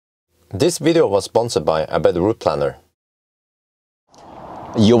This video was sponsored by a better route planner.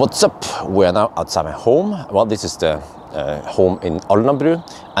 Yo, what's up? We're now outside my home. Well, this is the home in Alnabru,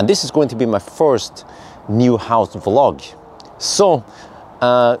 and this is going to be my first new house vlog. So,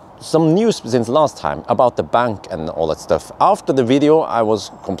 some news since last time about the bank and all that stuff. After the video, I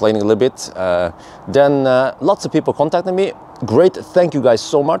was complaining a little bit. Then lots of people contacted me. Great, thank you guys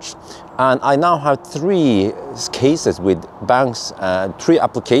so much. And I now have 3 cases with banks, 3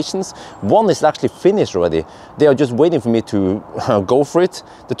 applications. One is actually finished already. They are just waiting for me to go for it.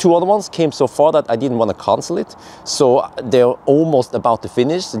 The 2 other ones came so far that I didn't want to cancel it. So they're almost about to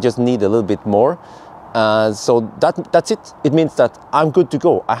finish. They just need a little bit more. So that's it. It means that I'm good to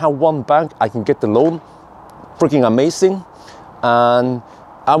go. I have 1 bank, I can get the loan. Freaking amazing. And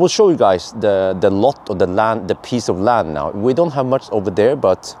I will show you guys the lot or the land, the piece of land now. We don't have much over there,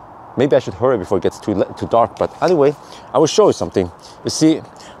 but maybe I should hurry before it gets too dark. But anyway, I will show you something. You see,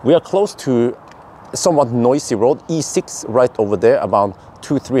 we are close to a somewhat noisy road, E6 right over there, about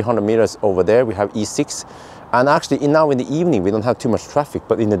 200-300 meters over there. We have E6. And actually now in the evening, we don't have too much traffic,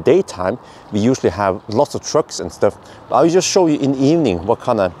 but in the daytime, we usually have lots of trucks and stuff. I'll just show you in the evening what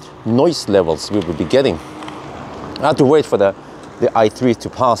kind of noise levels we will be getting. I have to wait for the I3 to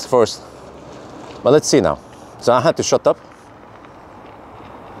pass first. But let's see now. So I had to shut up.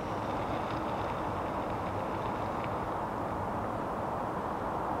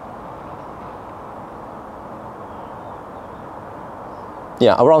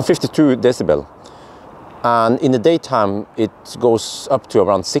 Yeah, around 52 decibel. And in the daytime, it goes up to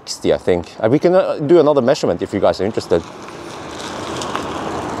around 60, I think. We can do another measurement if you guys are interested.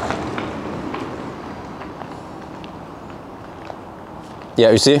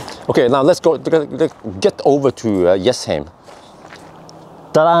 Yeah, you see? Okay, now let's go, get over to Jessheim.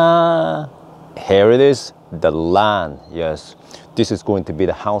 Ta-da! Here it is, the land, yes. This is going to be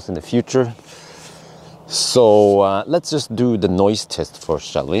the house in the future. So let's just do the noise test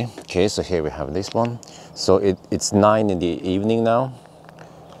first, shall we? Okay, so here we have this one. So it's 9 in the evening now.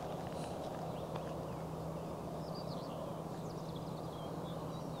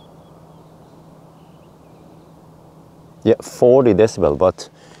 Yeah, 40 decibel, but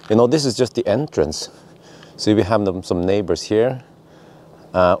you know, this is just the entrance. So we have some neighbors here.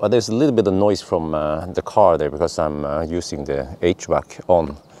 Well, there's a little bit of noise from the car there because I'm using the HVAC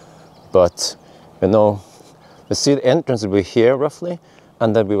on. But you know, you see the entrance will be here roughly,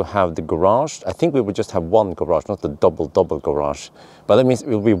 and then we will have the garage. I think we will just have 1 garage, not the double garage. But that means it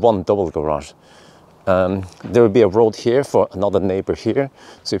will be 1 double garage. There will be a road here for another neighbor here.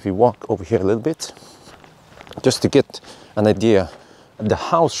 So if you walk over here a little bit, just to get an idea, the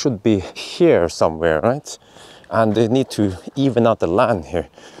house should be here somewhere, right? And they need to even out the land here.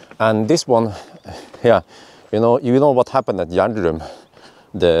 And this one, yeah, you know what happened at Gjerdrum,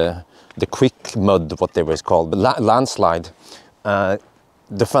 the quick mud, whatever it's called, the landslide.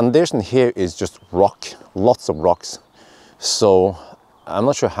 The foundation here is just rock, lots of rocks. So I'm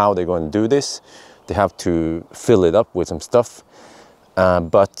not sure how they're going to do this. They have to fill it up with some stuff.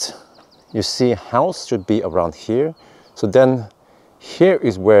 But you see, house should be around here. So then here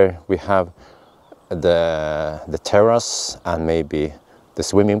is where we have the terrace and maybe the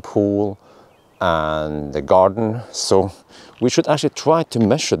swimming pool and the garden. So we should actually try to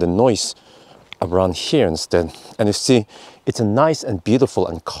measure the noise around here instead. And you see, it's a nice and beautiful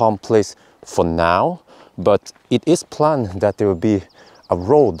and calm place for now, but it is planned that there will be a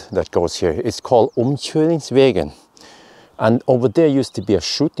road that goes here. It's called Omkjøringsvegen. And over there used to be a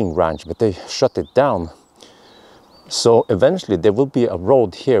shooting range, but they shut it down. So eventually there will be a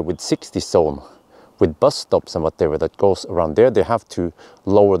road here with 60 zone, with bus stops and whatever that goes around there. They have to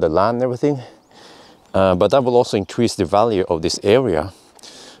lower the land and everything. But that will also increase the value of this area.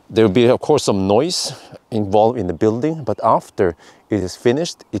 There will be, of course, some noise involved in the building, but after it is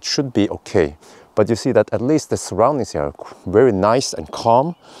finished, it should be okay. But you see that at least the surroundings here are very nice and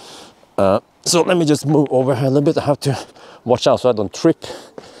calm. So let me just move over here a little bit. I have to watch out so I don't trip.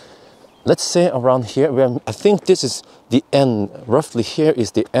 Let's say around here, I think this is the end, roughly here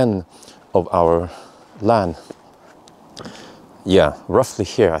is the end of our land. Yeah, roughly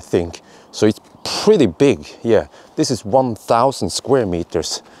here, I think. So it's pretty big, yeah. This is 1,000 square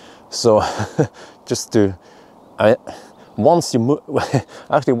meters. So just to, once you move,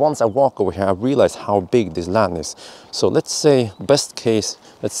 actually once I walk over here, I realize how big this land is. So let's say, best case,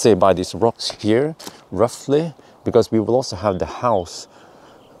 let's say by these rocks here, roughly, because we will also have the house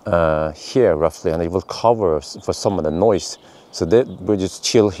here roughly, and it will cover for some of the noise. So we'll just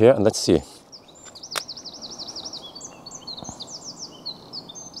chill here and let's see.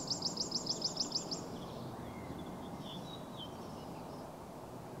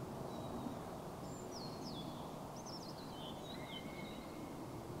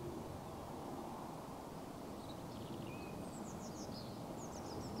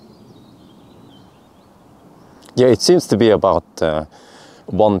 Yeah, it seems to be about 1-2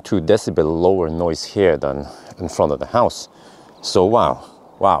 decibel lower noise here than in front of the house. So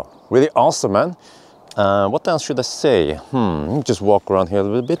wow, really awesome, man. What else should I say? Just walk around here a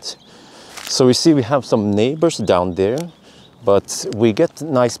little bit. So we see we have some neighbors down there, but we get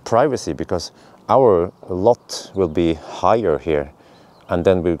nice privacy because our lot will be higher here, and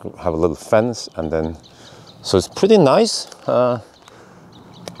then we have a little fence, and then so it's pretty nice.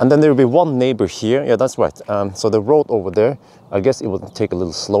 And then there will be one neighbor here. Yeah, that's right. So the road over there, I guess it will take a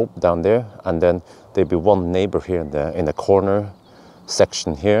little slope down there, and then there'll be one neighbor here in the corner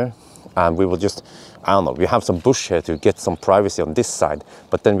section here, and we will just, I don't know, we have some bush here to get some privacy on this side,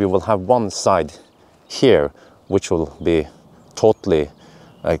 but then we will have one side here which will be totally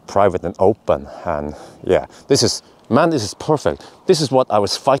like private and open. And yeah, this is perfect. This is what I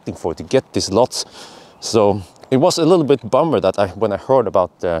was fighting for, to get these lots. So it was a little bit bummer that when I heard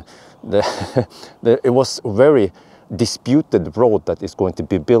about it was very disputed road that is going to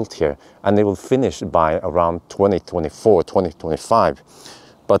be built here, and it will finish by around 2024, 2025.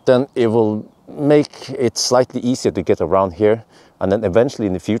 But then it will make it slightly easier to get around here, and then eventually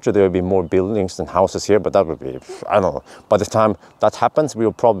in the future there will be more buildings and houses here, but that will be, I don't know, by the time that happens we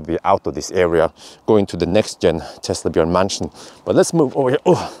will probably be out of this area, going to the next gen Teslabjorn mansion. But let's move over here.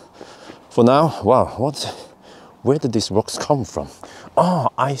 Oh, for now, wow, where did these rocks come from? Oh,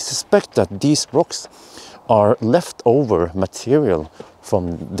 I suspect that these rocks are leftover material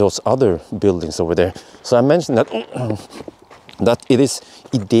from those other buildings over there. So I mentioned that that it is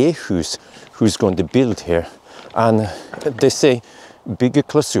e-Niro who's going to build here, and they say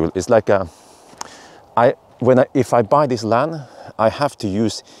byggeklausul is like if I buy this land, I have to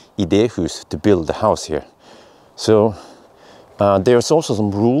use e-Niro to build the house here. So there's also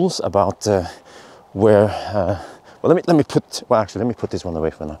some rules about where. Well, let me put this one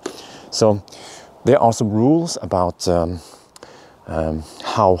away for now. So there are some rules about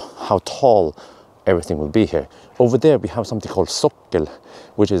how tall everything will be here. Over there we have something called sokkel,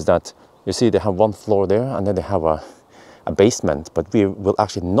 which is that, you see, they have one floor there, and then they have a basement, but we will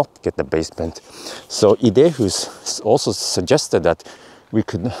actually not get the basement. So e-Niro also suggested that we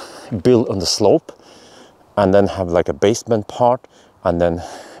could build on the slope and then have like a basement part, and then,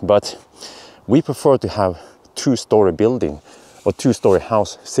 but we prefer to have 2-story building or 2-story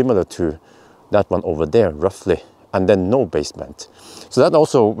house similar to that one over there roughly, and then no basement. So that's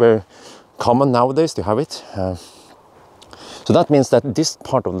also very common nowadays to have it. So that means that this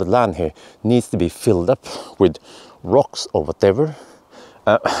part of the land here needs to be filled up with rocks or whatever.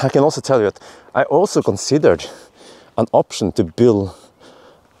 I can also tell you that I also considered an option to build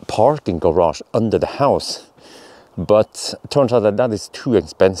parking garage under the house, but it turns out that that is too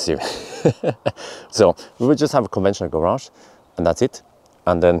expensive. So we will just have a conventional garage, and that's it,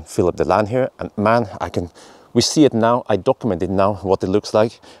 and then fill up the land here. And man, we see it now, I document it now what it looks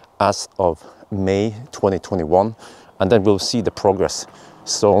like as of May 2021, and then we'll see the progress.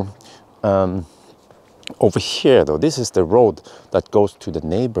 So over here though, this is the road that goes to the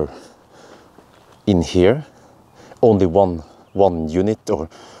neighbor in here. Only one unit or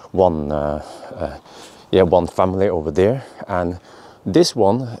one family over there, and this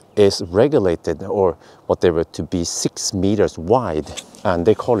one is regulated or whatever to be 6 meters wide, and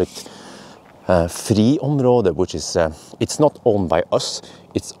they call it friområde, which is it's not owned by us,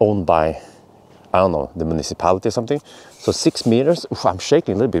 it's owned by, I don't know, the municipality or something. So 6 meters. Oof, I'm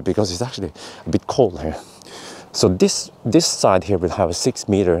shaking a little bit because it's actually a bit cold here. So this side here will have a 6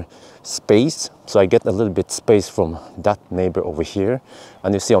 meter space, so I get a little bit space from that neighbor over here.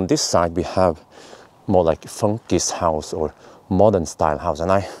 And you see on this side we have more like funky's house or modern style house,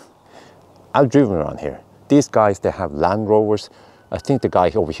 and I've driven around here. These guys, they have Land Rovers. I think the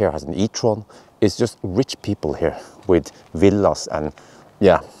guy over here has an e-tron. It's just rich people here with villas and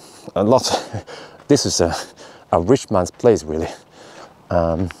yeah, a lot. This is a rich man's place really.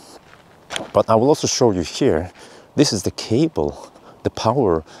 But I will also show you here, this is the cable. The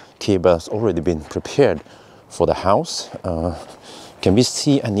power cable has already been prepared for the house. Can we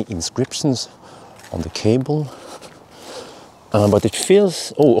see any inscriptions on the cable? But it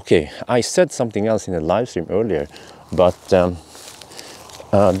feels, oh okay, I said something else in the live stream earlier, but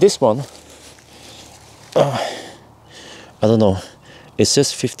this one, I don't know, it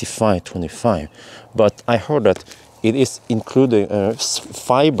says 5525, but I heard that it is included,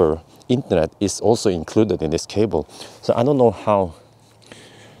 fiber internet is also included in this cable. So I don't know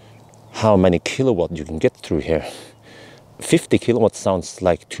how many kilowatt you can get through here. 50 kilowatts sounds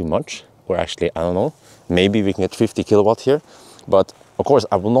like too much, or actually, I don't know, maybe we can get 50 kilowatt here, but of course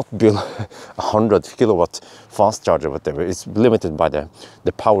I will not build 100 kilowatt fast charger, whatever. It's limited by the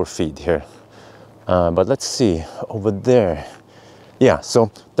power feed here. But let's see, over there. Yeah,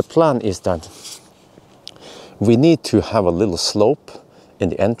 so the plan is that we need to have a little slope in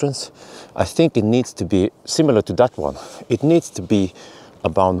the entrance. I think it needs to be similar to that one. It needs to be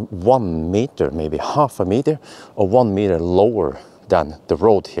about 1 meter, maybe half a meter or 1 meter lower than the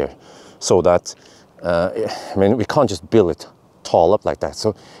road here. So that, I mean, we can't just build it tall up like that.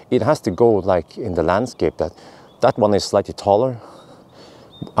 So it has to go like in the landscape, that one is slightly taller,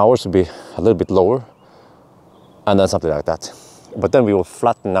 ours will be a little bit lower, and then something like that. But then we will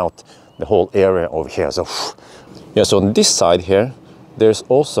flatten out the whole area over here. So yeah, so on this side here, there's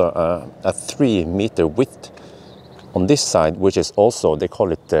also a 3 meter width on this side, which is also, they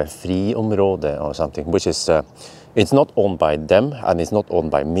call it friområde or something, which is, it's not owned by them and it's not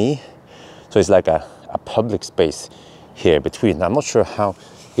owned by me. So it's like a public space here between. I'm not sure how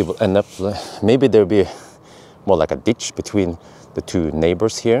it will end up. Maybe there'll be more like a ditch between the two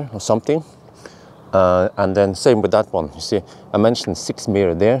neighbors here or something. And then same with that one. You see, I mentioned 6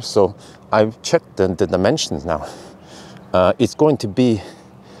 meter there. So I've checked the dimensions now. It's going to be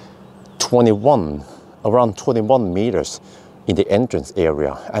around 21 meters in the entrance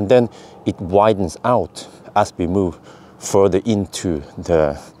area. And then it widens out as we move further into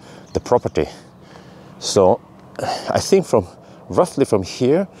the property. So I think roughly from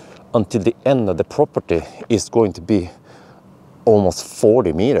here until the end of the property is going to be almost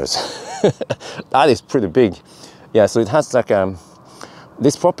 40 meters. That is pretty big. Yeah, so it has like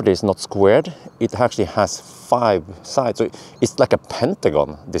this property is not squared. It actually has 5 sides. So it's like a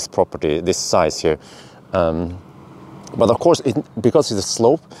pentagon, this property, this size here. But of course, because it's a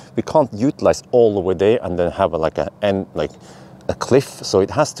slope, we can't utilize all the way there and then have like a cliff. So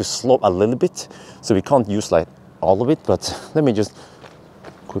it has to slope a little bit. So we can't use like all of it. But let me just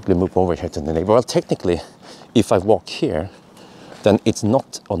quickly move over here to the neighbor. Well, technically, if I walk here, then it's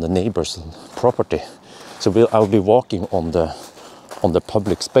not on the neighbor's property. So I'll be walking on the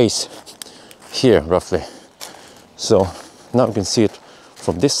public space here, roughly. So now you can see it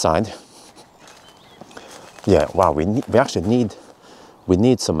from this side. Yeah, wow, we actually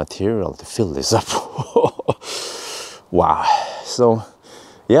need some material to fill this up. Wow. So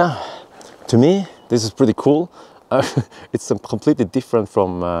yeah, to me this is pretty cool. It's completely different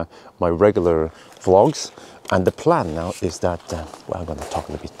from my regular vlogs. And the plan now is that, well, I'm going to talk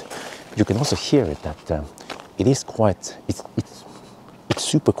a little bit. You can also hear it that it is quite, it's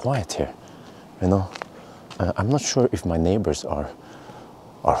super quiet here, you know. I'm not sure if my neighbors are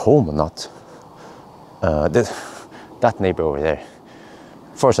home or not. That neighbor over there.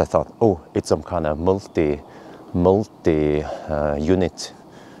 First I thought, oh, it's some kind of multi unit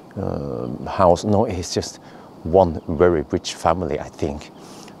house. No, it's just one very rich family, I think.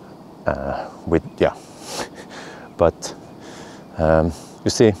 But you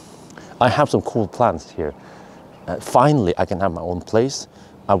see, I have some cool plans here. Finally, I can have my own place.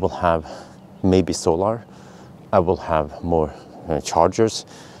 I will have maybe solar. I will have more chargers,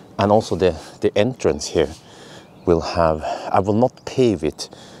 and also the entrance here will have. I will not pave it.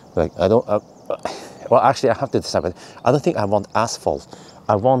 Like I don't. Well, actually, I have to decide. But I don't think I want asphalt.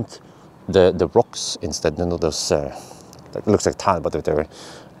 I want the rocks instead. You know, those that looks like tile, but whatever.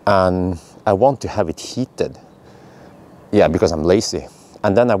 And I want to have it heated. Yeah, because I'm lazy.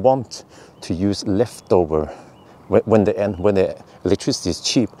 And then I want to use leftover when the electricity is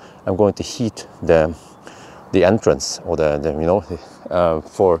cheap. I'm going to heat the entrance or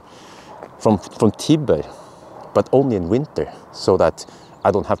from Tibber, but only in winter, so that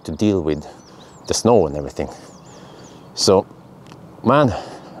I don't have to deal with the snow and everything. So, man,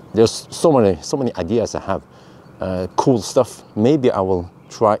 there's so many ideas I have, cool stuff. Maybe I will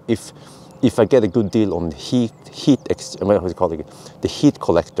try if I get a good deal on the the heat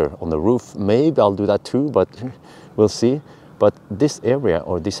collector on the roof. Maybe I'll do that too, but we'll see. But this area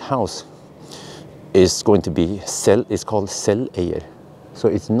or this house is going to be it's called selleier. So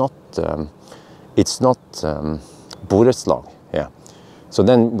it's not borettslag. Yeah. So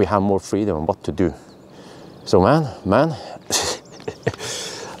then we have more freedom on what to do. So man,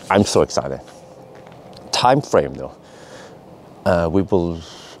 I'm so excited. Time frame though.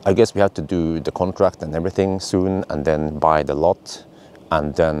 I guess we have to do the contract and everything soon, and then buy the lot,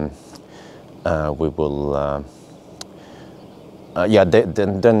 and then we will.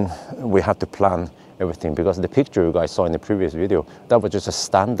 Then we have to plan everything, because the picture you guys saw in the previous video, that was just a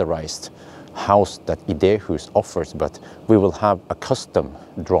standardized house that e-Niro offers, but we will have a custom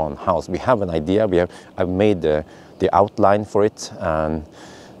drawn house. We have an idea. I've made the outline for it, and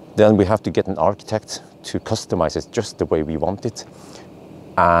then we have to get an architect to customize it just the way we want it.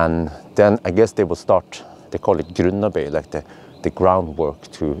 And then I guess they will start, they call it grunnarbeid, like the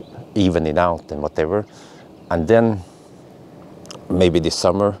groundwork to even it out and whatever. And then maybe this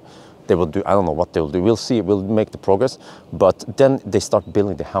summer they will do, I don't know what they'll do. We'll see, we'll make the progress. But then they start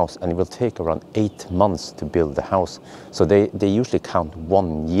building the house, and it will take around 8 months to build the house. So they usually count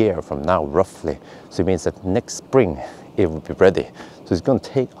 1 year from now, roughly. So it means that next spring it will be ready. So it's going to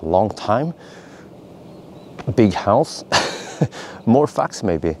take a long time. Big house. More facts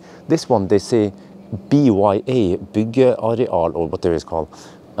maybe. This one they say BYA, byggeareal, or whatever it's called.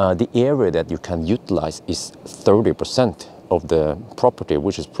 The area that you can utilize is 30% of the property,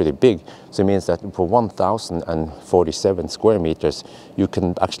 which is pretty big. So it means that for 1,047 square meters, you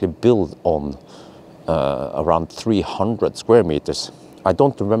can actually build on around 300 square meters. I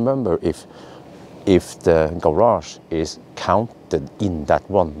don't remember if the garage is counted in that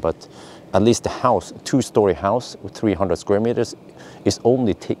one, but at least the house, 2-story house with 300 square meters, is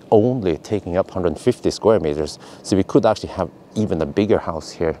only taking up 150 square meters. So we could actually have even a bigger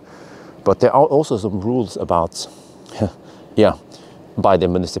house here. But there are also some rules about, yeah, by the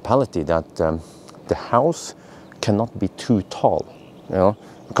municipality that the house cannot be too tall. You know,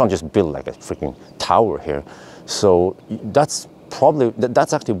 you can't just build like a freaking tower here. So that's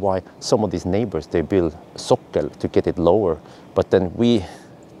actually why some of these neighbors, they build sockel to get it lower. But then we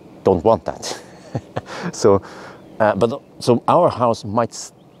don't want that. So our house might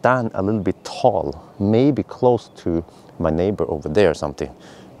stand a little bit tall, maybe close to my neighbor over there or something.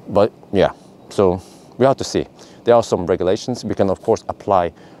 But yeah, so we have to see. There are some regulations. We can of course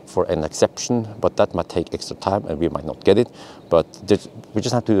apply for an exception, but that might take extra time and we might not get it. But we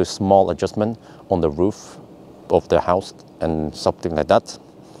just have to do a small adjustment on the roof of the house and something like that.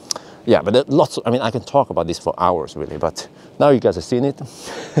 Yeah, but lots of, I mean, I can talk about this for hours really, but now you guys have seen it.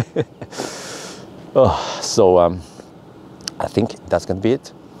 I think that's gonna be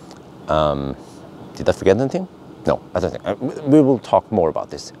it. Did I forget anything? No, I don't think. We will talk more about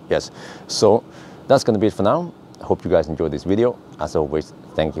this, yes. So that's gonna be it for now. I hope you guys enjoyed this video. As always,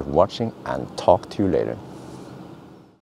 thank you for watching and talk to you later.